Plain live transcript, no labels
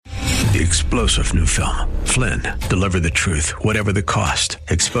The explosive new film, Flynn, deliver the truth, whatever the cost,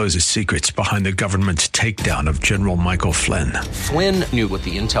 exposes secrets behind the government's takedown of General Michael Flynn. Flynn knew what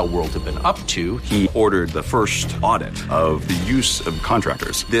the intel world had been up to. He ordered the first audit of the use of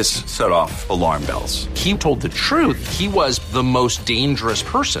contractors. This set off alarm bells. He told the truth. He was the most dangerous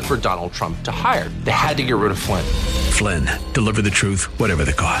person for Donald Trump to hire. They had to get rid of Flynn. Flynn, deliver the truth, whatever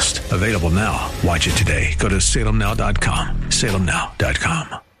the cost. Available now. Watch it today. Go to salemnow.com.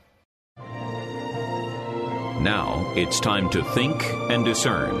 salemnow.com. Now it's time to think and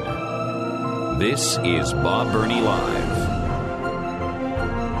discern. This is Bob Burney Live.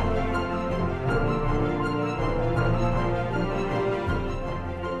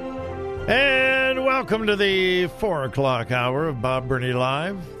 And welcome to the 4 o'clock hour of Bob Burney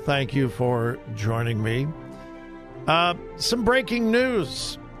Live. Thank you for joining me. Some breaking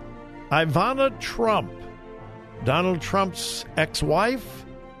news. Ivana Trump, Donald Trump's ex-wife,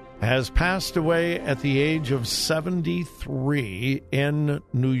 has passed away at the age of 73 in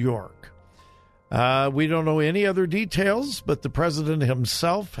New York. We don't know any other details, but the president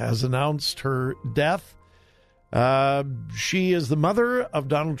himself has announced her death. She is the mother of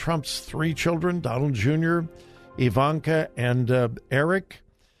Donald Trump's 3 children, Donald Jr., Ivanka, and Eric.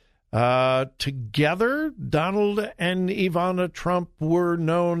 Together, Donald and Ivana Trump were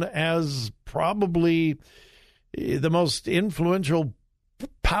known as probably the most influential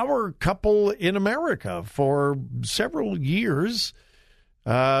power couple in America for several years.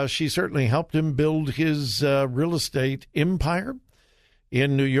 She certainly helped him build his real estate empire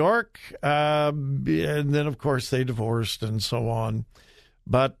in New York. And then, of course, they divorced and so on.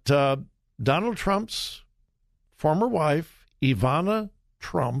 But Donald Trump's former wife, Ivana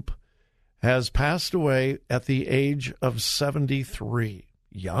Trump, has passed away at the age of 73.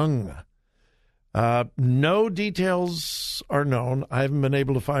 Young. No details are known. I haven't been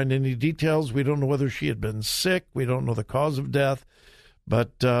able to find any details. We don't know whether she had been sick. We don't know the cause of death,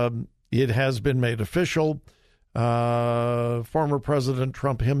 but it has been made official. Former President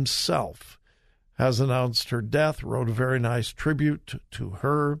Trump himself has announced her death, wrote a very nice tribute to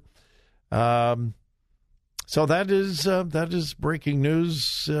her. So that is breaking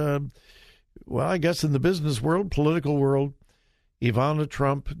news. Well, I guess in the business world, political world, Ivana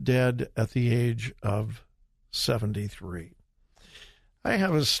Trump dead at the age of 73. I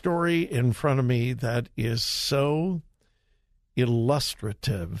have a story in front of me that is so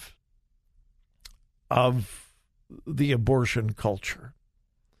illustrative of the abortion culture.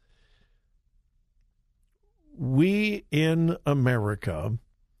 We in America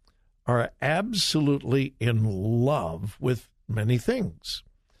are absolutely in love with many things.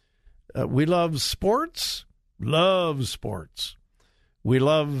 We love sports. We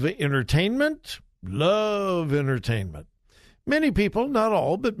love entertainment, love entertainment. Many people, not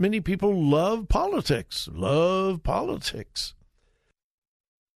all, but many people love politics.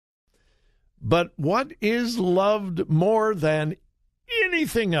 But what is loved more than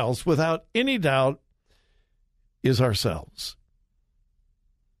anything else, without any doubt, is ourselves.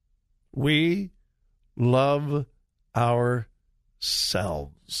 We love ourselves.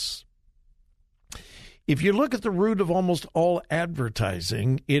 If you look at the root of almost all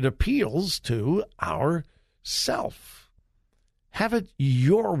advertising, it appeals to our self. Have it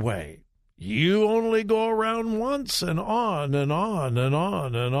your way. You only go around once, and on and on and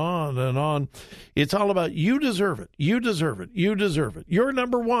on and on and on. It's all about you deserve it. You deserve it. You deserve it. You're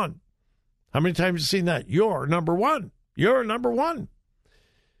number one. How many times have you seen that? You're number one. You're number one.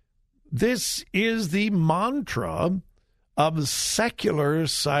 This is the mantra of secular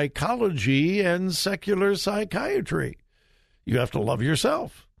psychology and secular psychiatry. You have to love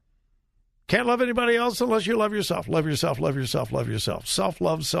yourself. Can't love anybody else unless you love yourself. Love yourself, love yourself, love yourself.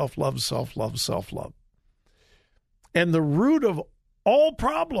 Self-love, self-love, self-love, self-love. And the root of all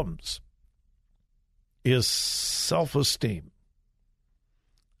problems is self-esteem.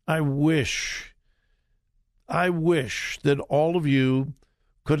 I wish that all of you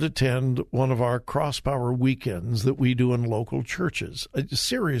could attend one of our cross-power weekends that we do in local churches.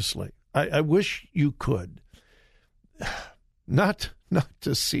 Seriously, I wish you could. Not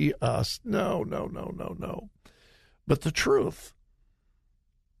to see us. No. But the truth.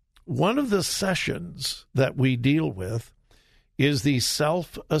 One of the sessions that we deal with is the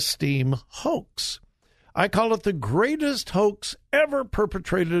self-esteem hoax. I call it the greatest hoax ever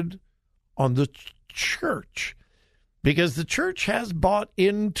perpetrated on the church, because the church has bought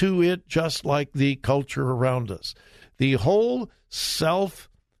into it just like the culture around us. The whole self-esteem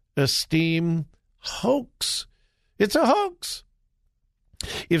hoax. It's a hoax.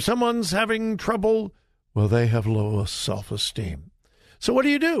 If someone's having trouble, well, they have low self-esteem. So what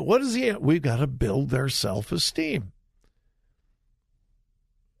do? What is the? We've got to build their self-esteem.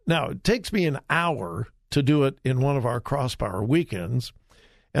 Now, it takes me an hour to do it in one of our Crosspower weekends,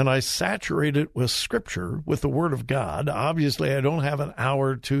 and I saturate it with Scripture, with the Word of God. Obviously, I don't have an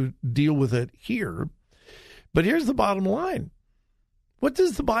hour to deal with it here, but here's the bottom line. What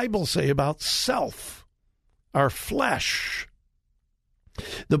does the Bible say about self, our flesh?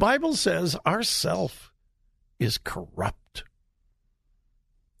 The Bible says our self is corrupt.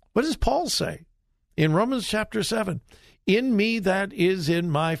 What does Paul say in Romans chapter 7? In me, that is in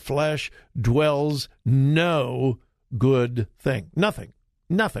my flesh, dwells no good thing. Nothing.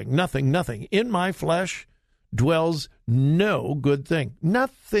 In my flesh dwells no good thing.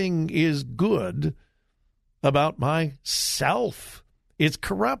 Nothing is good about myself. It's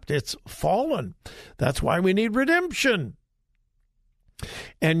corrupt. It's fallen. That's why we need redemption.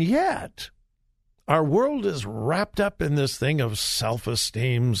 And yet, our world is wrapped up in this thing of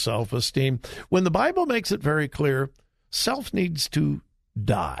self-esteem, when the Bible makes it very clear, self needs to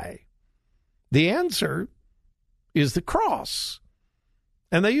die. The answer is the cross.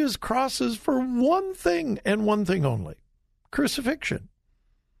 And they use crosses for one thing and one thing only, crucifixion.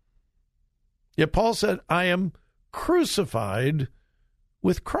 Yet Paul said, I am crucified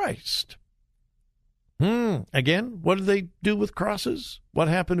with Christ. Again, what did they do with crosses? What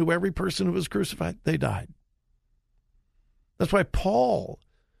happened to every person who was crucified? They died. That's why Paul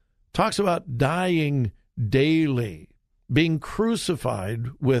talks about dying daily, being crucified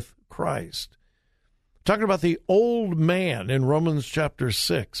with Christ. Talking about the old man in Romans chapter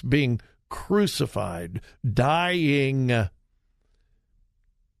 6 being crucified, dying.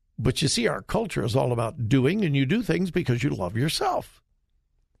 But you see, our culture is all about doing, and you do things because you love yourself.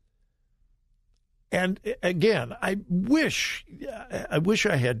 And again, I wish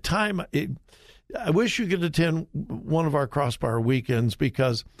I had time. I wish you could attend one of our Crossbar weekends,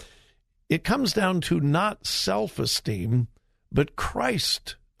 because it comes down to not self-esteem, but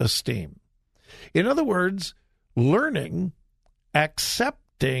Christ-esteem. In other words, learning,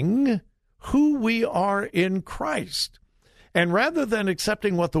 accepting who we are in Christ. And rather than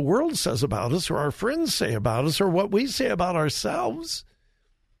accepting what the world says about us, or our friends say about us, or what we say about ourselves,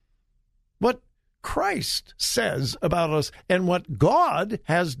 what Christ says about us and what God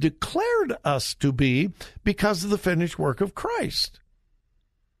has declared us to be because of the finished work of Christ.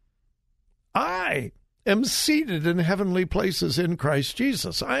 I am seated in heavenly places in Christ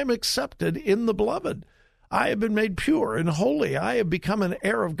Jesus. I am accepted in the beloved. I have been made pure and holy. I have become an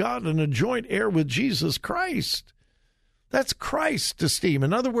heir of God and a joint heir with Jesus Christ. That's Christ esteem.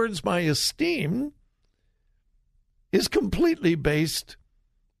 In other words, my esteem is completely based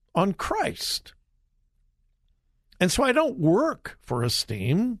on Christ. And so I don't work for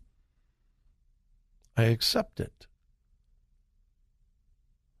esteem. I accept it.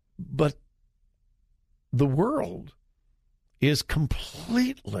 But the world is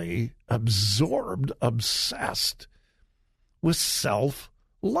completely absorbed, obsessed with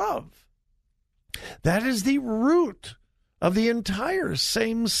self-love. That is the root of the entire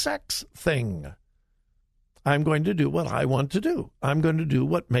same-sex thing. I'm going to do what I want to do. I'm going to do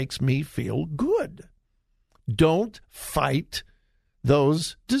what makes me feel good. Don't fight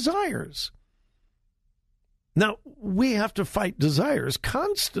those desires. Now, we have to fight desires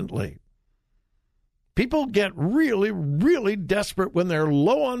constantly. People get really, really desperate when they're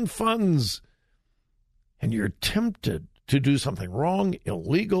low on funds, and you're tempted to do something wrong,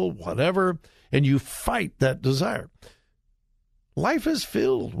 illegal, whatever, and you fight that desire. Life is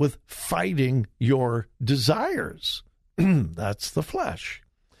filled with fighting your desires. That's the flesh.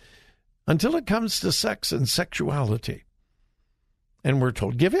 Until it comes to sex and sexuality. And we're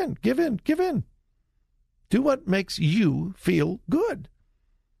told, give in, give in, give in. Do what makes you feel good.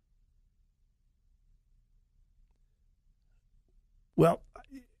 Well,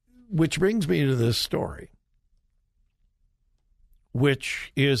 which brings me to this story,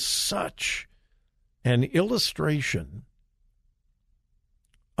 which is such an illustration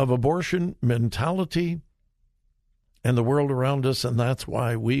of abortion mentality and the world around us, and that's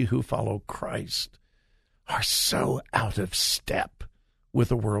why we who follow Christ are so out of step with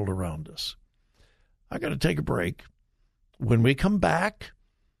the world around us. I got to take a break. When we come back,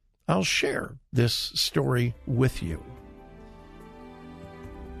 I'll share this story with you.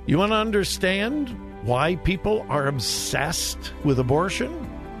 You want to understand why people are obsessed with abortion?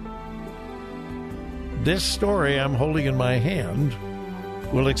 This story I'm holding in my hand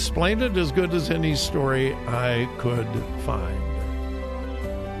will explain it as good as any story I could find.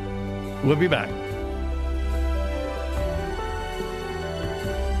 We'll be back.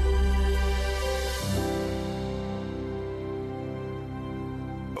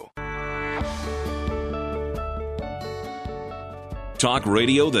 Talk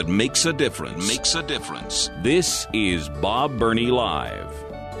radio that makes a difference. This is Bob Burney Live.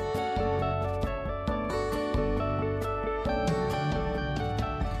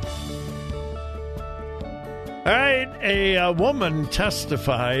 All right, a woman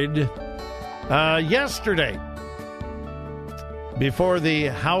testified yesterday before the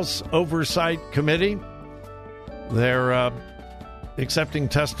House Oversight Committee. They're accepting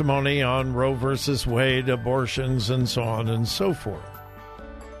testimony on Roe versus Wade, abortions, and so on and so forth.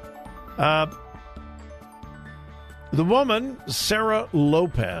 The woman, Sarah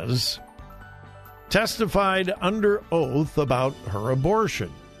Lopez, testified under oath about her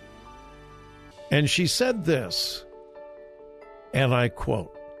abortion. And she said this, and I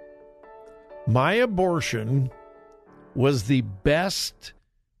quote, "My abortion was the best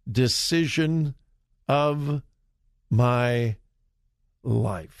decision of my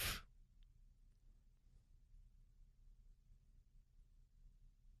life."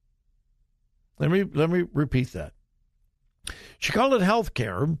 Let me repeat that. She called it health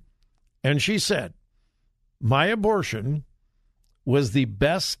care, and she said, "My abortion was the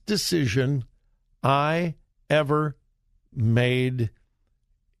best decision I ever made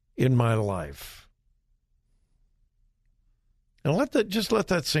in my life." And let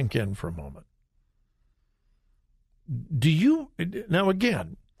that sink in for a moment. Do you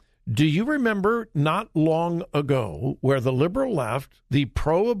remember not long ago where the liberal left, the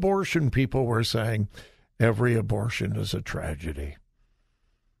pro-abortion people were saying every abortion is a tragedy,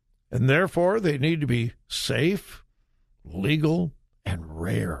 and therefore they need to be safe, legal, and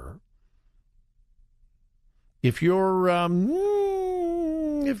rare? If you're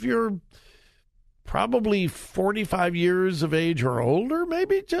probably 45 years of age or older,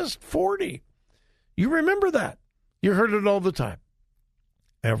 maybe just 40, you remember that. You heard it all the time.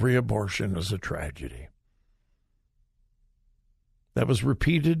 Every abortion is a tragedy. That was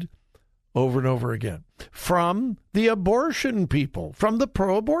repeated over and over again from the abortion people, from the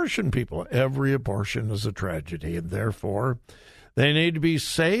pro-abortion people. Every abortion is a tragedy, and therefore they need to be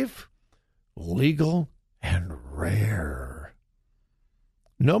safe, legal, and rare.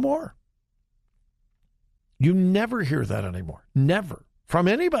 No more. You never hear that anymore. Never. From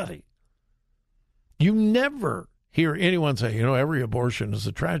anybody. You never hear anyone say, every abortion is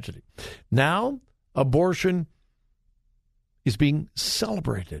a tragedy. Now, abortion is being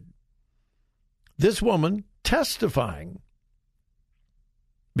celebrated. This woman testifying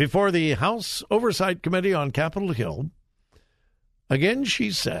before the House Oversight Committee on Capitol Hill, again, she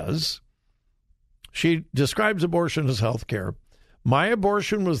describes abortion as health care. "My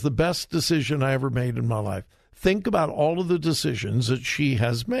abortion was the best decision I ever made in my life." Think about all of the decisions that she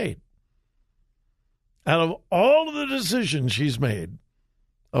has made. Out of all of the decisions she's made,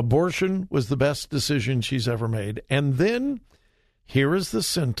 abortion was the best decision she's ever made. And then here is the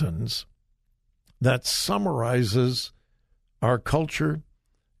sentence that summarizes our culture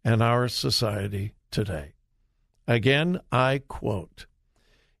and our society today. Again, I quote,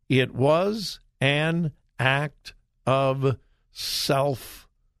 "It was an act of self-love."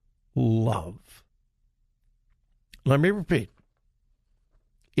 Let me repeat.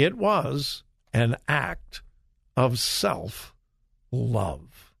 It was an act of self-love.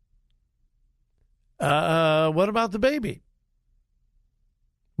 What about the baby?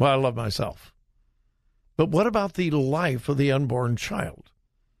 Well, I love myself. But what about the life of the unborn child?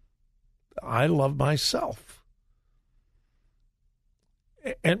 I love myself.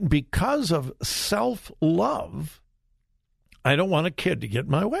 And because of self-love, I don't want a kid to get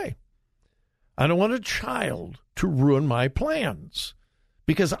in my way. I don't want a child to ruin my plans,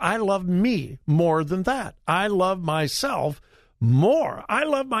 because I love me more than that. I love myself more. I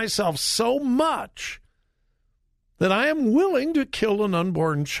love myself so much that I am willing to kill an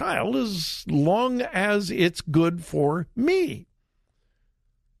unborn child as long as it's good for me.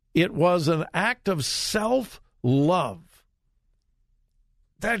 It was an act of self-love.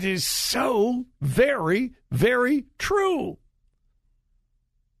 That is so very, very true.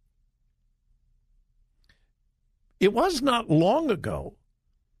 It was not long ago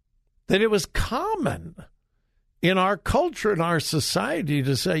that it was common in our culture and our society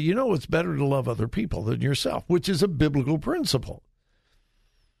to say, it's better to love other people than yourself, which is a biblical principle.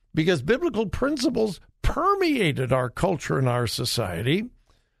 Because biblical principles permeated our culture and our society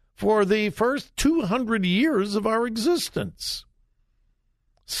for the first 200 years of our existence.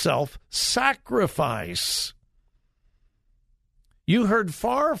 Self-sacrifice. You heard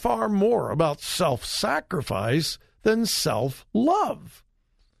far, far more about self-sacrifice than self-love.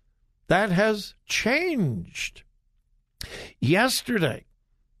 That has changed. Yesterday,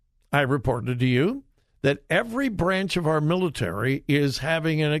 I reported to you that every branch of our military is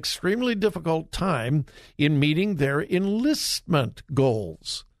having an extremely difficult time in meeting their enlistment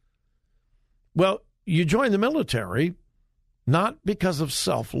goals. Well, you join the military not because of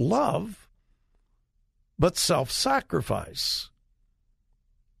self-love, but self-sacrifice.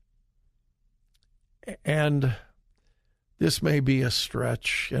 And this may be a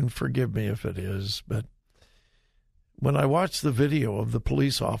stretch, and forgive me if it is, but when I watched the video of the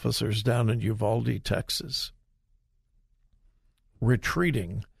police officers down in Uvalde, Texas,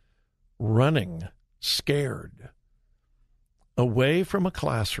 retreating, running, scared, away from a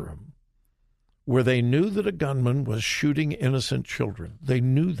classroom where they knew that a gunman was shooting innocent children. They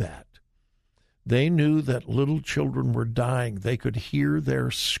knew that. They knew that little children were dying. They could hear their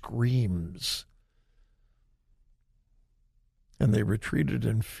screams. And they retreated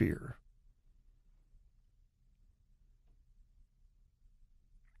in fear.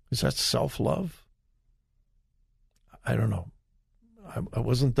 Is that self-love? I don't know. I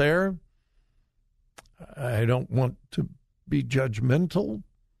wasn't there. I don't want to be judgmental,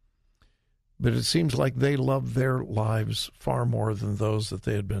 but it seems like they loved their lives far more than those that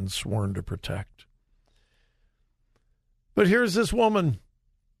they had been sworn to protect. But here's this woman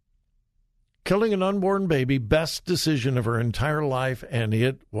killing an unborn baby, best decision of her entire life, and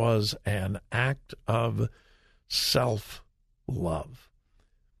it was an act of self-love.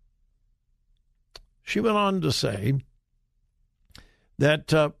 She went on to say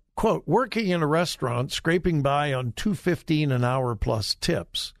that, quote, working in a restaurant, scraping by on $2.15 an hour plus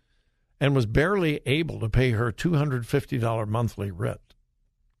tips, and was barely able to pay her $250 monthly rent.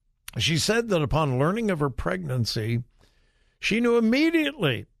 She said that upon learning of her pregnancy, she knew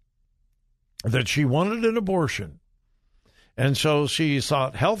immediately that she wanted an abortion. And so she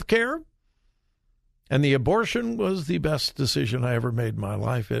sought health care, and the abortion was the best decision I ever made in my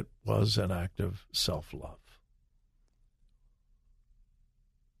life. It was an act of self-love.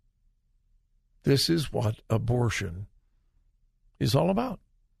 This is what abortion is all about.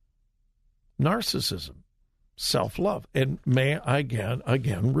 Narcissism, self-love. And may I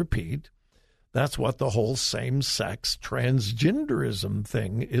again repeat, that's what the whole same-sex transgenderism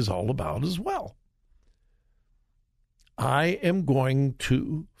thing is all about as well. I am going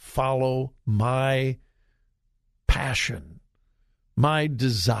to follow my passion, my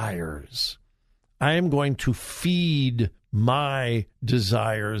desires. I am going to feed my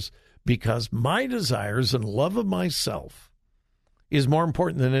desires because my desires and love of myself is more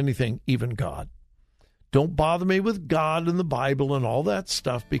important than anything, even God. Don't bother me with God and the Bible and all that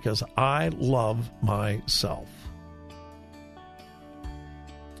stuff because I love myself.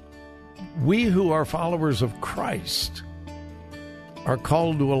 We who are followers of Christ are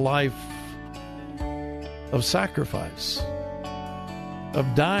called to a life of sacrifice, of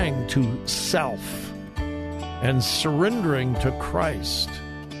dying to self and surrendering to Christ.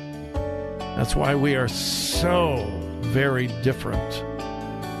 That's why we are so very different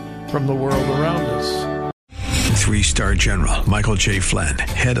from the world around us. 3-star General Michael J. Flynn,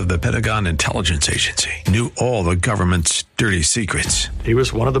 head of the Pentagon Intelligence Agency, knew all the government's dirty secrets. He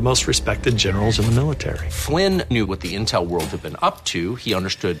was one of the most respected generals in the military. Flynn knew what the intel world had been up to. He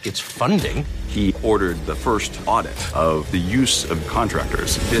understood its funding. He ordered the first audit of the use of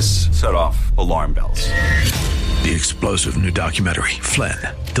contractors. This set off alarm bells. The explosive new documentary, Flynn,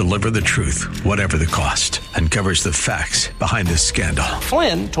 Deliver the Truth, Whatever the Cost, uncovers the facts behind this scandal.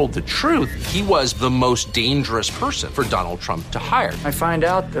 Flynn told the truth. He was the most dangerous person for Donald Trump to hire. I find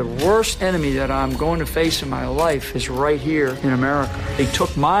out the worst enemy that I'm going to face in my life is right here in America. They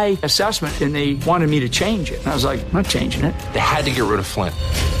took my assessment and they wanted me to change it. And I was like, I'm not changing it. They had to get rid of Flynn.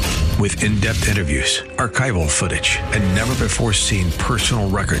 With in-depth interviews, archival footage, and never-before-seen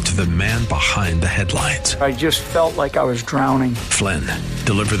personal records of the man behind the headlines. I just felt like I was drowning. Flynn,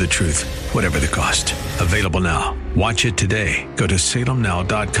 Deliver the Truth, Whatever the Cost. Available now. Watch it today. Go to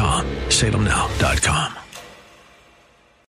salemnow.com. salemnow.com.